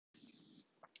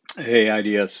Hey,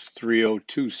 IDS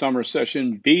 302 summer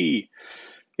session B.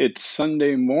 It's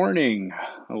Sunday morning,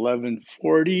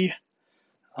 11:40,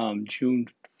 June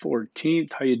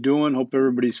 14th. How you doing? Hope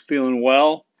everybody's feeling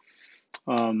well.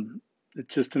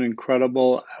 It's just an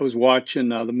incredible. I was watching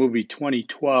the movie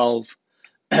 2012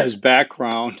 as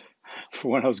background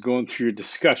for when I was going through your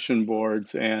discussion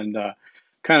boards and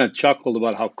kind of chuckled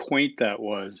about how quaint that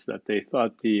was, that they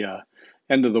thought the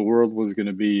end of the world was going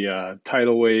to be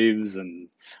tidal waves and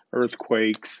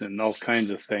earthquakes and all kinds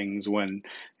of things when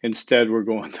instead we're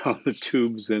going down the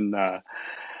tubes and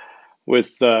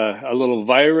with a little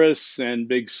virus and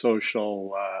big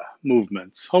social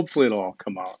movements. Hopefully it'll all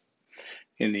come out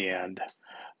in the end.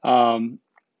 Um,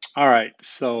 all right,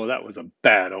 so that was a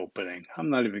bad opening. I'm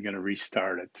not even going to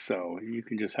restart it, so you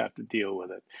can just have to deal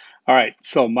with it. All right,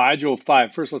 so Module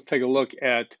 5. First, let's take a look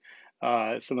at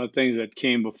some of the things that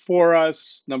came before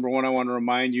us. Number one, I want to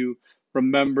remind you,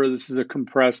 remember this is a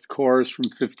compressed course from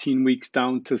 15 weeks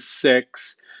down to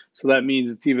 6. So that means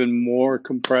it's even more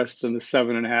compressed than the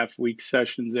 7.5 week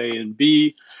sessions A and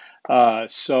B.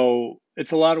 So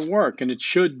it's a lot of work, and it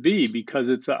should be because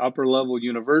it's an upper level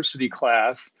university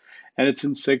class and it's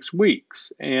in 6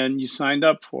 weeks, and you signed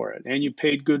up for it and you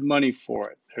paid good money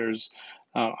for it.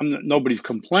 Nobody's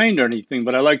complained or anything,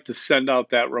 but I like to send out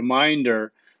that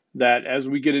reminder that as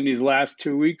we get in these last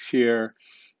 2 weeks here,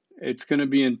 it's going to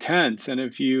be intense. And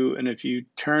if you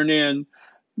turn in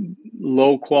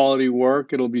low quality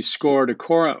work, it'll be scored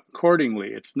accordingly.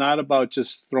 It's not about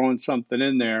just throwing something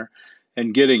in there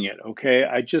and getting it. Okay.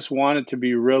 I just wanted to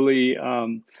be really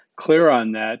clear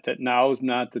on that, that now is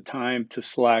not the time to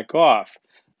slack off.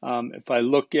 If I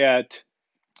look at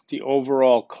the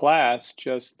overall class,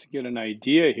 just to get an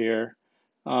idea here,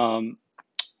 um,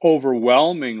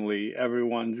 overwhelmingly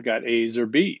everyone's got A's or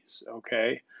B's.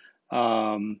 Okay.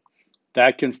 Um,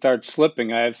 that can start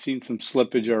slipping. I have seen some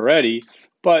slippage already,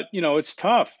 but it's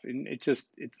tough. And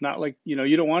it's not like,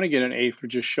 you don't want to get an A for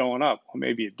just showing up. Well,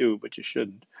 maybe you do, but you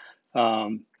shouldn't.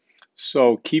 Um,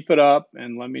 so keep it up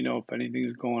and let me know if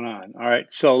anything's going on. All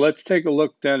right. So let's take a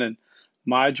look then in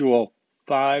module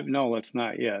 5. No, let's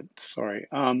not yet. Sorry.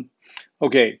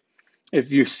 Okay.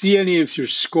 If you see any of your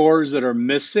scores that are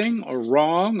missing or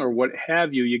wrong or what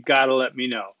have you, you got to let me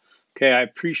know. Okay, I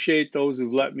appreciate those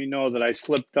who've let me know that I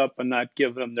slipped up and not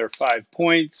given them their 5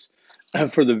 points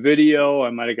for the video. I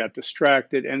might have got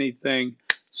distracted, anything.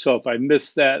 So if I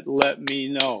missed that, let me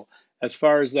know. As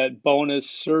far as that bonus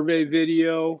survey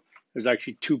video, there's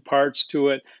actually 2 parts to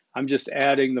it. I'm just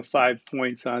adding the 5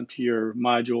 points onto your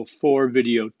Module 4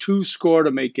 video 2 score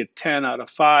to make it 10 out of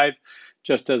 5,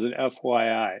 just as an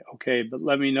FYI. Okay, but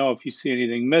let me know if you see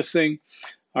anything missing.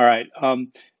 All right.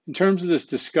 In terms of this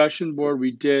discussion board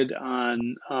we did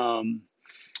on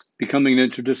becoming an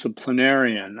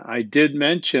interdisciplinarian, I didn't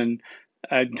mention,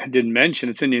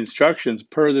 it's in the instructions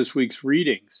per this week's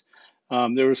readings.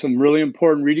 There were some really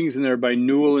important readings in there by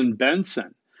Newell and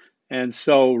Benson. And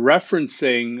so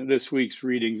referencing this week's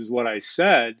readings is what I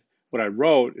said, what I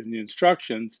wrote in the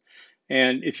instructions.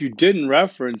 And if you didn't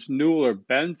reference Newell or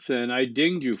Benson, I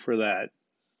dinged you for that,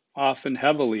 often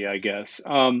heavily, I guess,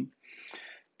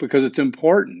 because it's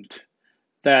important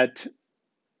that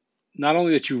not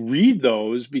only that you read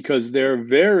those because they're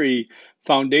very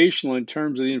foundational in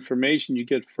terms of the information you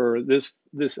get for this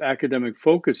academic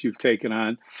focus you've taken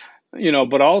on,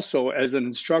 but also as an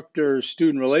instructor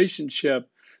student relationship,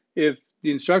 if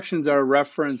the instructions are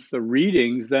reference the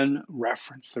readings, then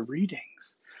reference the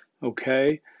readings.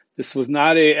 Okay, this was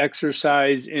not a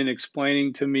exercise in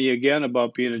explaining to me again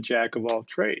about being a jack of all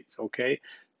trades. Okay,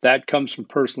 that comes from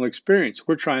personal experience.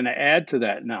 We're trying to add to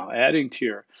that now, adding to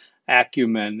your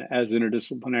acumen as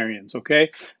interdisciplinarians.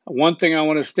 Okay, one thing I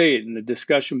want to state in the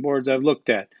discussion boards I've looked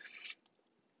at,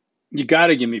 you got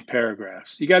to give me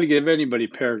paragraphs. You got to give anybody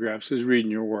paragraphs who's reading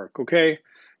your work, okay?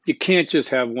 You can't just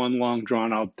have one long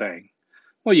drawn out thing.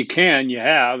 Well, you can, you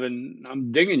have, and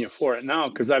I'm digging you for it now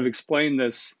because I've explained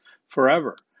this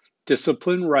forever.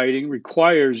 Discipline writing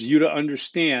requires you to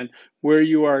understand where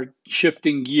you are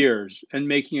shifting gears and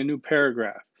making a new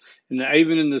paragraph. And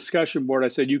even in the discussion board, I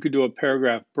said you could do a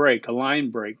paragraph break, a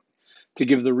line break, to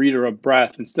give the reader a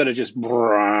breath instead of just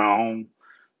brown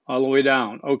all the way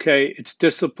down. Okay, it's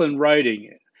disciplined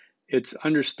writing. It's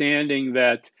understanding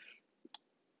that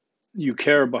you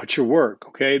care about your work.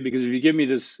 Okay, because if you give me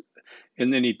this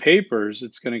in any papers,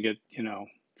 it's going to get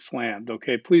slammed.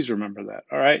 Okay, please remember that.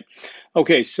 All right.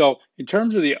 Okay, so in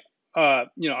terms of the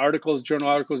articles, journal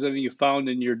articles, anything you found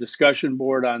in your discussion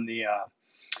board on the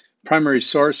primary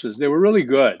sources, they were really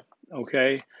good.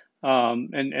 Okay.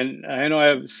 And I know I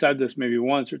have said this maybe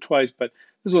once or twice, but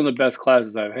this is one of the best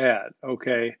classes I've had.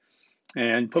 Okay.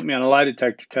 and put me on a lie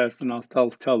detector test, and I'll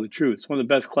tell the truth. It's one of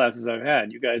the best classes I've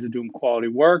had. You guys are doing quality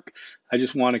work. I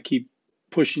just want to keep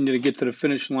pushing you to get to the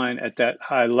finish line at that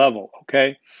high level,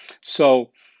 okay?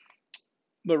 So,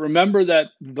 but remember that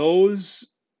those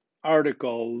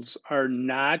articles are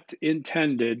not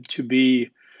intended to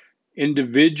be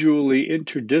individually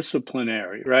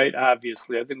interdisciplinary, right?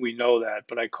 Obviously, I think we know that,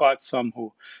 but I caught some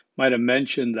who might have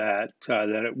mentioned that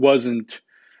it wasn't,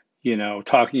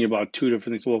 talking about two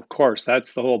different things. Well, of course,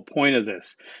 that's the whole point of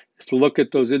this, is to look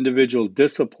at those individual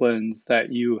disciplines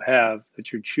that you have,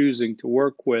 that you're choosing to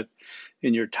work with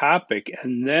in your topic,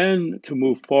 and then to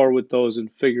move forward with those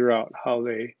and figure out how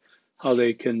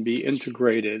they can be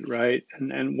integrated, right?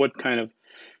 And what kind of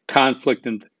conflict,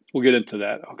 and we'll get into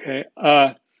that, okay?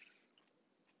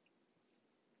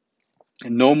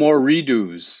 And no more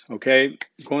redos, okay?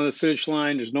 Going to the finish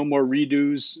line, there's no more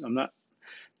redos. I'm not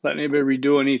letting anybody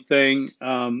redo anything.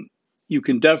 You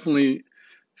can definitely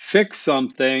fix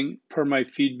something per my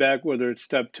feedback, whether it's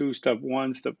step 2, step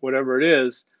 1, step whatever it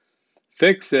is.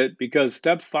 Fix it, because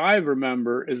step 5,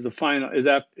 remember, is the final, is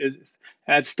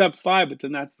at step 5, but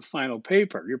then that's the final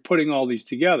paper. You're putting all these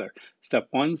together: step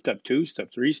 1, step 2,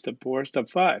 step 3, step 4, step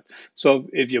 5. So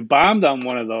if you bombed on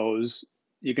one of those,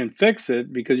 you can fix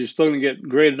it, because you're still going to get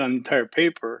graded on the entire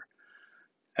paper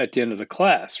at the end of the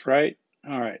class, right?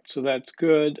 All right, so that's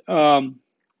good. All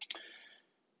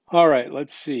right,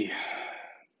 let's see.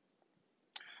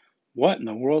 What in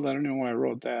the world? I don't know why I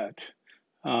wrote that.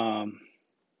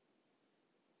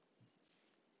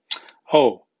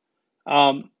 Oh,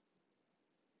 I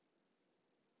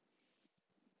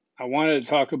wanted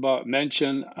to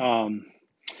mention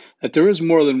that there is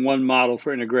more than one model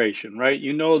for integration, right?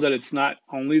 You know that it's not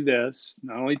only this,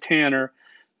 not only Tanner.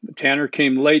 Tanner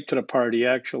came late to the party,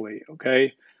 actually,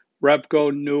 okay?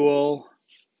 Repko, Newell,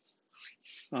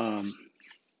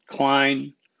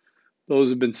 Klein, those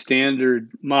have been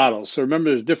standard models. So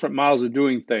remember, there's different models of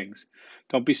doing things.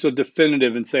 Don't be so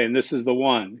definitive in saying this is the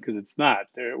one, because it's not.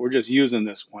 We're just using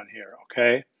this one here,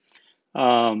 okay?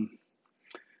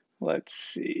 Let's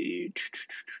see.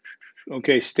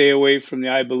 Okay, stay away from the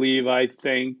I believe, I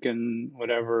think, and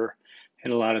whatever,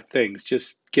 and a lot of things.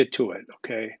 Just get to it,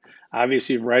 okay?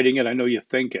 Obviously, writing it, I know you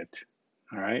think it,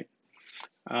 all right?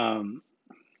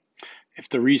 If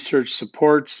the research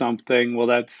supports something, well,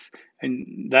 that's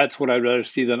what I'd rather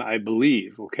see than I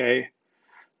believe, okay?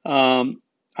 All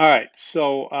right,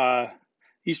 so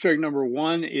Easter egg number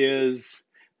 1 is,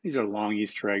 these are long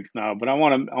Easter eggs now, but I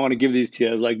want to give these to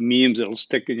you as like memes that'll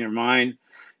stick in your mind.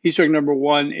 Easter egg number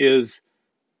 1 is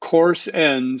course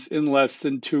ends in less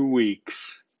than 2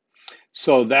 weeks.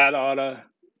 So that ought to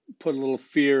put a little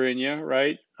fear in you,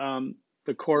 right?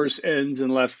 The course ends in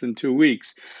less than 2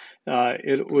 weeks.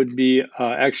 It would be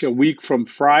actually a week from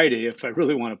Friday, if I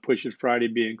really want to push it. Friday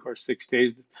being, of course, 6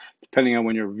 days, depending on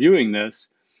when you're viewing this.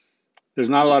 There's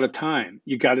not a lot of time.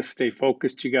 You got to stay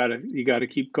focused. You got to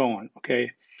keep going.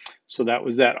 Okay. So that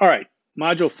was that. All right.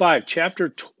 Module 5, Chapter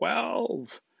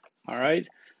 12. All right.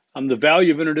 The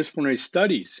value of interdisciplinary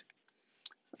studies.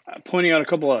 Pointing out a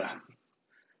couple of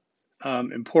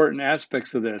important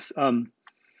aspects of this.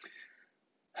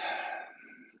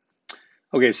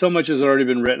 Okay, so much has already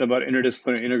been written about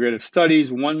interdisciplinary integrative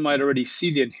studies. One might already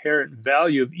see the inherent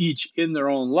value of each in their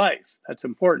own life. That's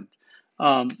important.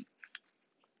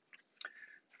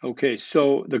 Okay,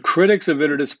 so the critics of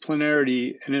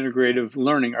interdisciplinarity and integrative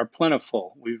learning are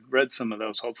plentiful. We've read some of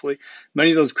those, hopefully.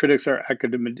 Many of those critics are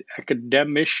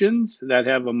academicians that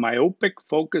have a myopic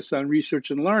focus on research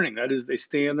and learning. That is, they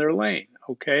stay in their lane,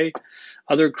 okay?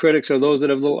 Other critics are those that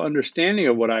have little understanding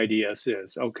of what IDS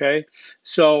is, okay?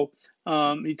 So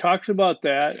he talks about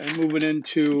that, and moving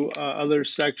into other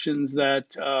sections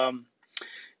that,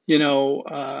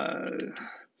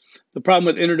 the problem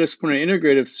with interdisciplinary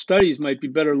integrative studies might be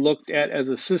better looked at as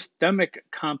a systemic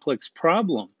complex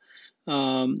problem.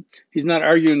 He's not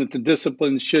arguing that the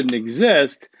disciplines shouldn't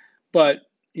exist, but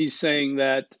he's saying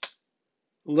that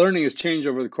learning has changed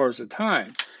over the course of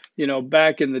time.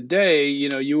 Back in the day,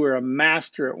 you were a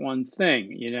master at one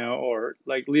thing, or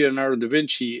like Leonardo da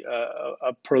Vinci,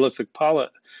 a prolific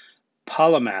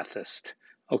polymathist.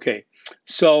 Okay,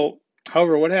 so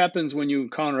however, what happens when you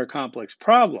encounter a complex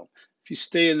problem? If you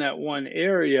stay in that one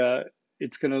area,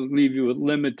 it's going to leave you with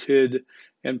limited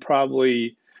and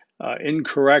probably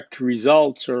incorrect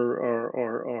results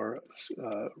or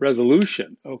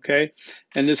resolution, okay?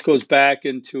 And this goes back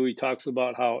into, he talks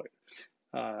about how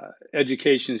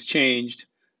education has changed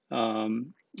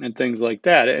and things like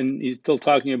that. And he's still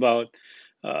talking about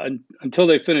until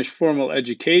they finish formal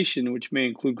education, which may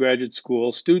include graduate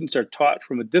school, students are taught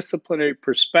from a disciplinary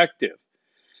perspective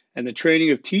And the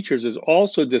training of teachers is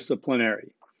also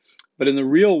disciplinary. But in the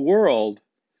real world,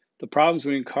 the problems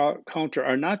we encounter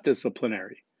are not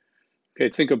disciplinary. Okay,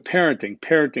 think of parenting.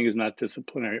 Parenting is not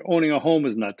disciplinary. Owning a home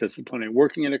is not disciplinary.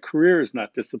 Working in a career is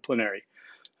not disciplinary.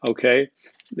 Okay,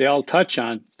 they all touch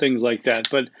on things like that.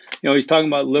 But he's talking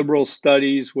about liberal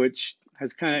studies, which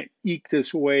has kind of eked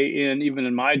this way in. Even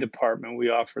in my department, we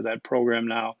offer that program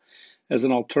now as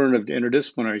an alternative to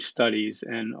interdisciplinary studies.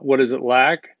 And what does it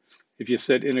lack? If you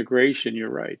said integration, you're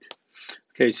right.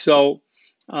 Okay, so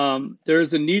there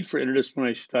is the need for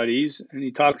interdisciplinary studies, and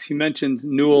he mentions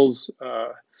Newell's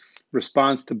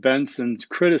response to Benson's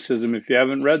criticism. If you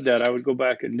haven't read that, I would go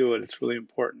back and do it. It's really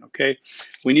important, okay?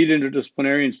 We need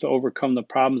interdisciplinarians to overcome the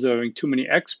problems of having too many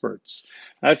experts.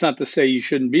 That's not to say you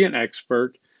shouldn't be an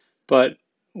expert, but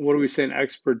what do we say an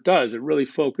expert does? It really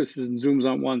focuses and zooms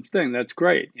on one thing. That's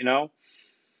great,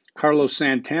 Carlos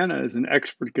Santana is an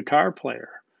expert guitar player,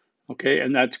 okay?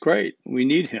 And that's great. We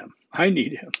need him. I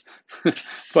need him.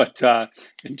 But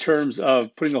in terms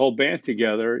of putting the whole band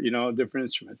together, different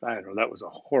instruments, I don't know, that was a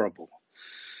horrible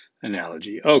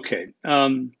analogy. Okay.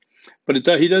 But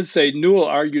he does say, Newell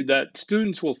argued that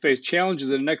students will face challenges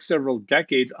in the next several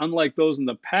decades, unlike those in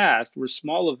the past, where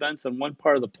small events on one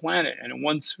part of the planet and in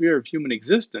one sphere of human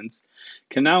existence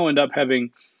can now end up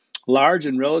having large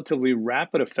and relatively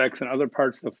rapid effects on other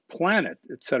parts of the planet,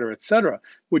 et cetera,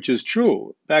 which is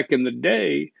true. Back in the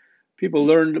day, people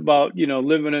learned about,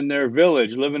 living in their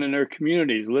village, living in their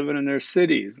communities, living in their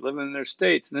cities, living in their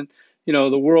states. And then,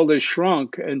 the world has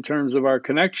shrunk in terms of our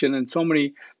connection. And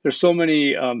there's so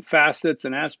many facets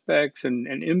and aspects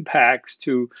and impacts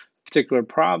to a particular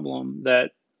problem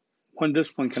that one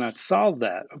discipline cannot solve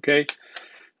that, okay?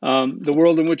 The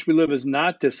world in which we live is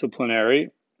not disciplinary.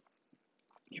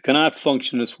 You cannot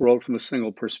function in this world from a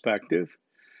single perspective,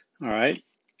 all right?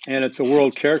 And it's a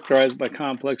world characterized by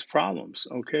complex problems,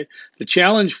 okay? The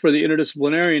challenge for the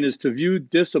interdisciplinarian is to view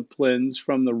disciplines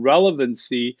from the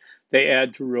relevancy they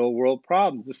add to real world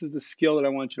problems. This is the skill that I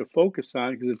want you to focus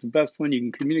on because it's the best one you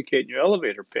can communicate in your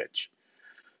elevator pitch,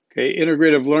 okay?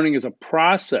 Integrative learning is a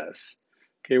process,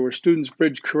 okay, where students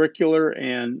bridge curricular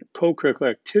and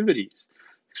co-curricular activities,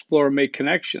 explore and make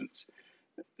connections.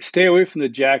 Stay away from the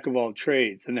jack of all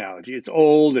trades analogy. It's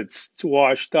old, it's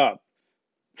washed up.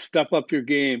 Step up your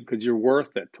game because you're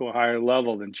worth it to a higher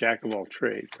level than jack of all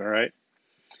trades, all right?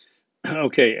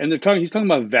 Okay, and he's talking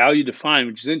about value defined,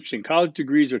 which is interesting. College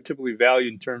degrees are typically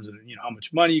valued in terms of how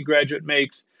much money a graduate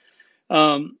makes.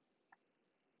 I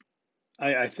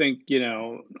think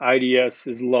IDS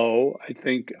is low. I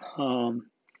think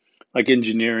like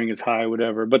engineering is high,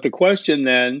 whatever. But the question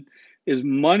then is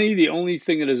money the only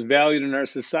thing that is valued in our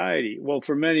society? Well,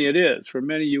 for many it is. For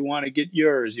many, you want to get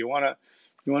yours. You want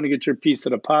to get your piece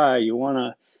of the pie. You want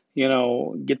to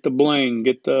get the bling,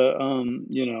 get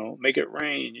the make it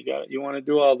rain. You want to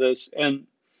do all this, and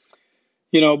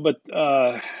but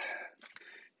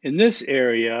in this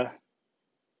area,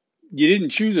 you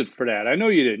didn't choose it for that. I know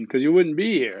you didn't, because you wouldn't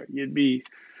be here. You'd be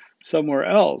somewhere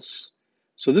else.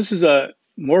 So this is a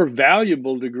more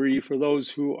valuable degree for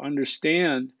those who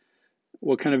understand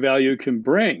what kind of value it can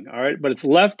bring, all right? But it's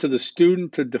left to the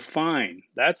student to define.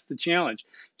 That's the challenge.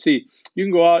 See, you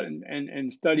can go out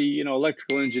and study,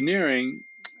 electrical engineering,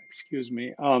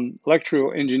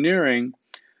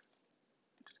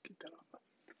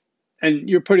 and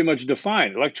you're pretty much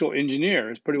defined. Electrical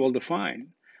engineer is pretty well defined.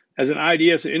 As an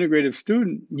IDS, an integrative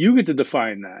student, you get to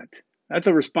define that. That's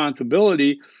a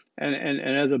responsibility and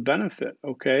as a benefit,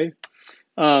 okay?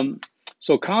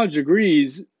 So college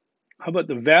degrees, how about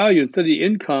the value instead of the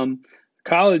income?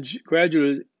 College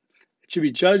graduates should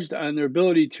be judged on their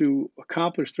ability to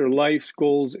accomplish their life's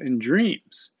goals and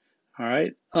dreams. All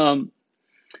right.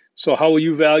 So how will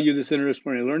you value this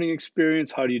interdisciplinary learning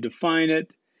experience? How do you define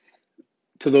it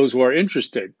to those who are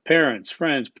interested? Parents,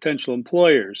 friends, potential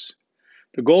employers.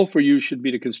 The goal for you should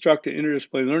be to construct an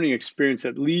interdisciplinary learning experience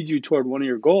that leads you toward one of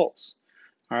your goals.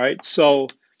 All right. So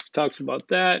it talks about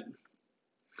that.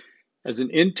 As an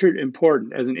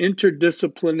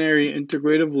interdisciplinary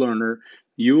integrative learner,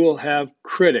 you will have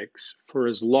critics for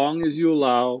as long as you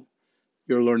allow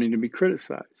your learning to be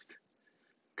criticized.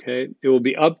 Okay? It will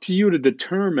be up to you to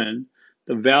determine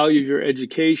the value of your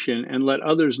education and let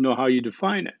others know how you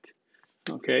define it.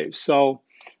 Okay? So,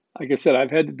 like I said, I've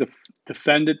had to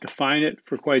defend it, define it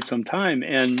for quite some time,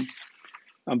 and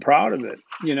I'm proud of it.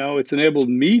 It's enabled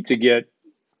me to get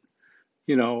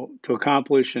to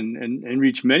accomplish and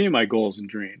reach many of my goals and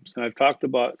dreams. And I've talked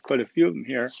about quite a few of them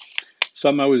here.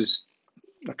 Some I was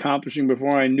accomplishing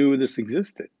before I knew this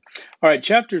existed. All right,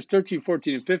 chapters 13,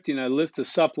 14, and 15, I list a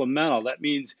supplemental. That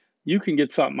means you can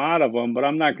get something out of them, but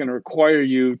I'm not going to require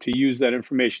you to use that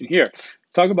information here.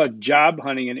 Talk about job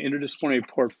hunting and interdisciplinary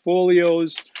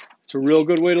portfolios. It's a real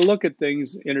good way to look at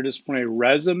things. Interdisciplinary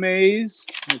resumes,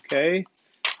 okay?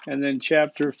 And then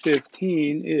chapter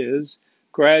 15 is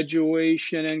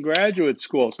graduation and graduate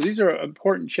school. So these are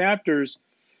important chapters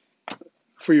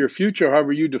for your future,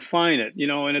 however you define it,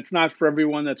 and it's not for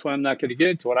everyone. That's why I'm not going to get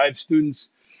into it. I have students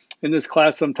in this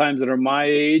class sometimes that are my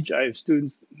age. I have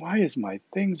students, why is my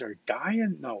things are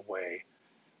dying? No way.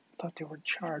 I thought they were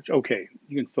charged. Okay,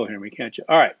 you can still hear me, can't you?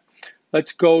 All right,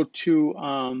 let's go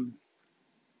to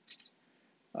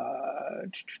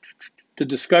the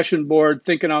discussion board,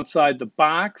 thinking outside the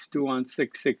box, due on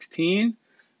 6/16.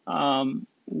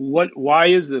 Why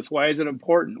is this? Why is it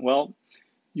important? Well,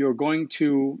 you're going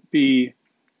to be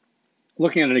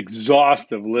looking at an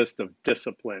exhaustive list of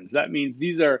disciplines. That means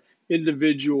these are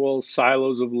individual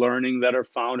silos of learning that are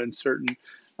found in certain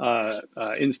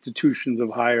institutions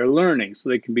of higher learning. So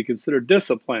they can be considered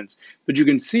disciplines. But you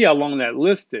can see how long that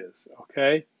list is,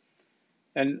 okay?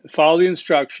 And follow the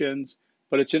instructions.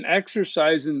 But it's an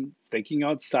exercise in thinking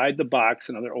outside the box,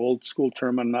 another old school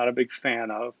term I'm not a big fan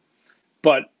of.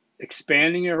 But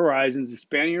expanding your horizons,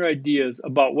 expanding your ideas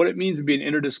about what it means to be an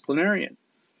interdisciplinarian.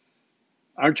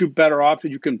 Aren't you better off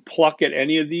that you can pluck at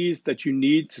any of these that you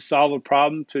need to solve a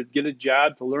problem, to get a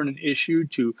job, to learn an issue,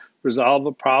 to resolve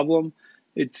a problem?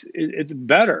 It's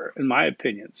better, in my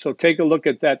opinion. So take a look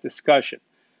at that discussion.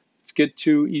 Let's get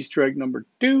to Easter egg number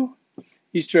 2.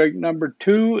 Easter egg number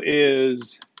 2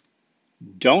 is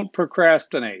don't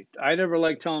procrastinate. I never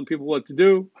like telling people what to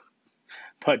do,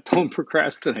 but don't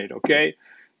procrastinate, okay?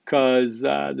 Because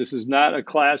this is not a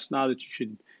class now that you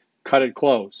should cut it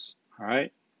close, all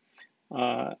right?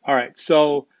 All right,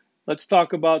 so let's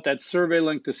talk about that survey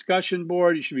link discussion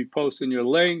board. You should be posting your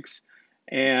links,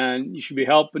 and you should be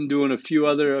helping doing a few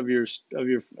other of your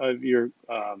to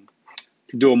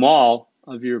do them all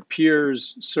of your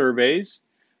peers surveys.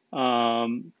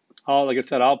 Like I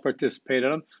said, I'll participate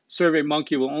in them.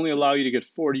 SurveyMonkey will only allow you to get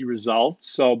 40 results.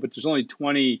 So, but there's only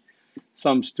 20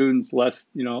 some students less,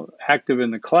 active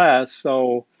in the class.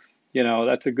 So,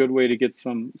 that's a good way to get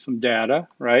some data,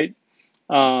 right?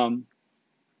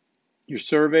 Your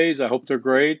surveys, I hope they're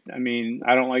great. I mean,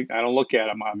 I don't look at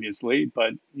them obviously,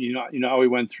 but you know how we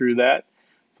went through that.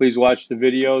 Please watch the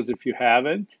videos if you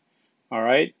haven't. All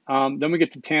right. Then we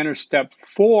get to Tanner's step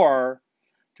 4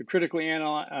 to critically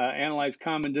analyze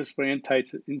common discipline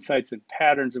insights and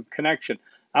patterns of connection.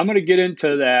 I'm going to get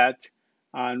into that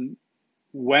on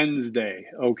Wednesday.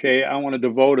 Okay. I want to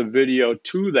devote a video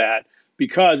to that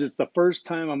because it's the first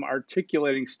time I'm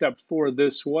articulating step 4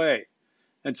 this way.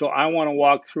 And so I want to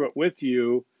walk through it with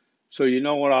you so you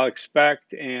know what I'll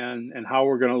expect and how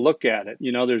we're going to look at it.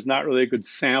 There's not really a good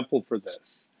sample for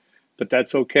this, but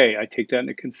that's okay. I take that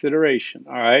into consideration.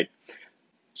 All right.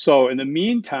 So in the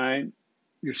meantime,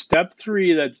 your step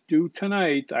 3 that's due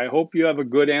tonight, I hope you have a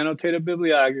good annotated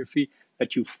bibliography,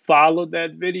 that you followed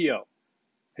that video,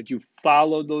 that you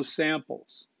followed those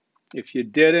samples. If you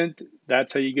didn't,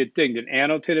 that's how you get dinged. An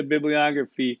annotated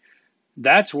bibliography,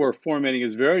 that's where formatting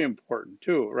is very important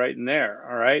too, right in there,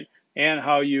 all right? And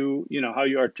how you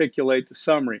articulate the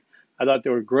summary. I thought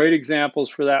there were great examples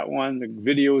for that one. The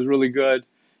video was really good,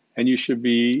 and you should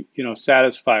be,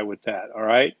 satisfied with that, all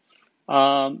right?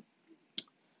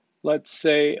 Let's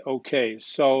say, okay,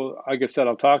 so like I said,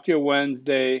 I'll talk to you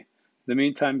Wednesday. In the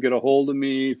meantime, get a hold of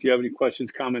me if you have any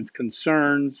questions, comments,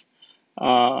 concerns.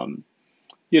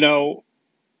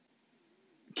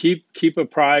 Keep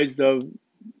apprised of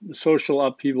the social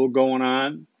upheaval going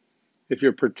on. If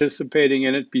you're participating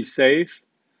in it, be safe.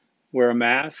 Wear a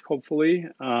mask, hopefully.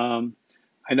 I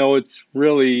know it's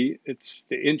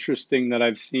interesting that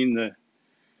I've seen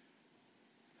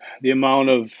the amount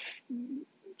of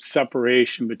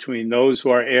separation between those who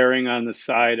are erring on the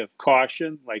side of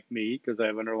caution, like me, because I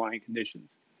have underlying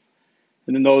conditions,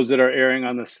 and then those that are erring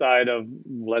on the side of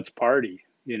let's party.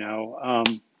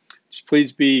 Just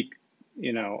please be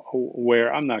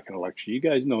aware. I'm not going to lecture. You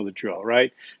guys know the drill,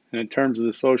 right? And in terms of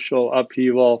the social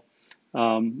upheaval,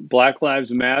 Black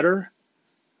Lives Matter,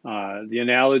 the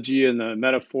analogy and the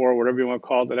metaphor, whatever you want to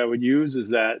call it, that I would use is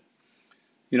that,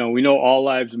 we know all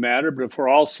lives matter, but if we're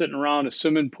all sitting around a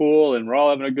swimming pool and we're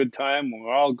all having a good time, and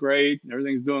we're all great and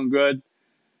everything's doing good,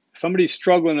 if somebody's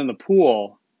struggling in the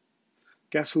pool,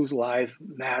 guess whose life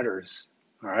matters,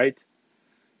 all right?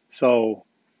 So,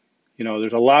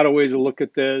 there's a lot of ways to look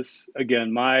at this.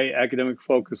 Again, my academic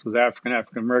focus was African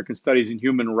American studies and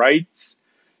human rights.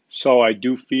 So I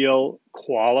do feel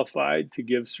qualified to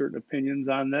give certain opinions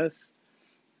on this.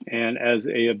 And as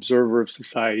a observer of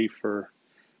society for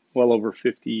well over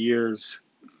 50 years,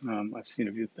 I've seen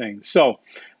a few things. So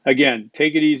again,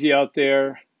 take it easy out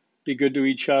there. Be good to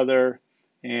each other.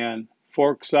 And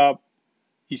forks up.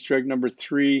 Easter egg number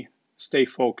 3, stay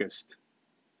focused.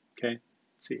 Okay?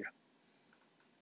 See ya.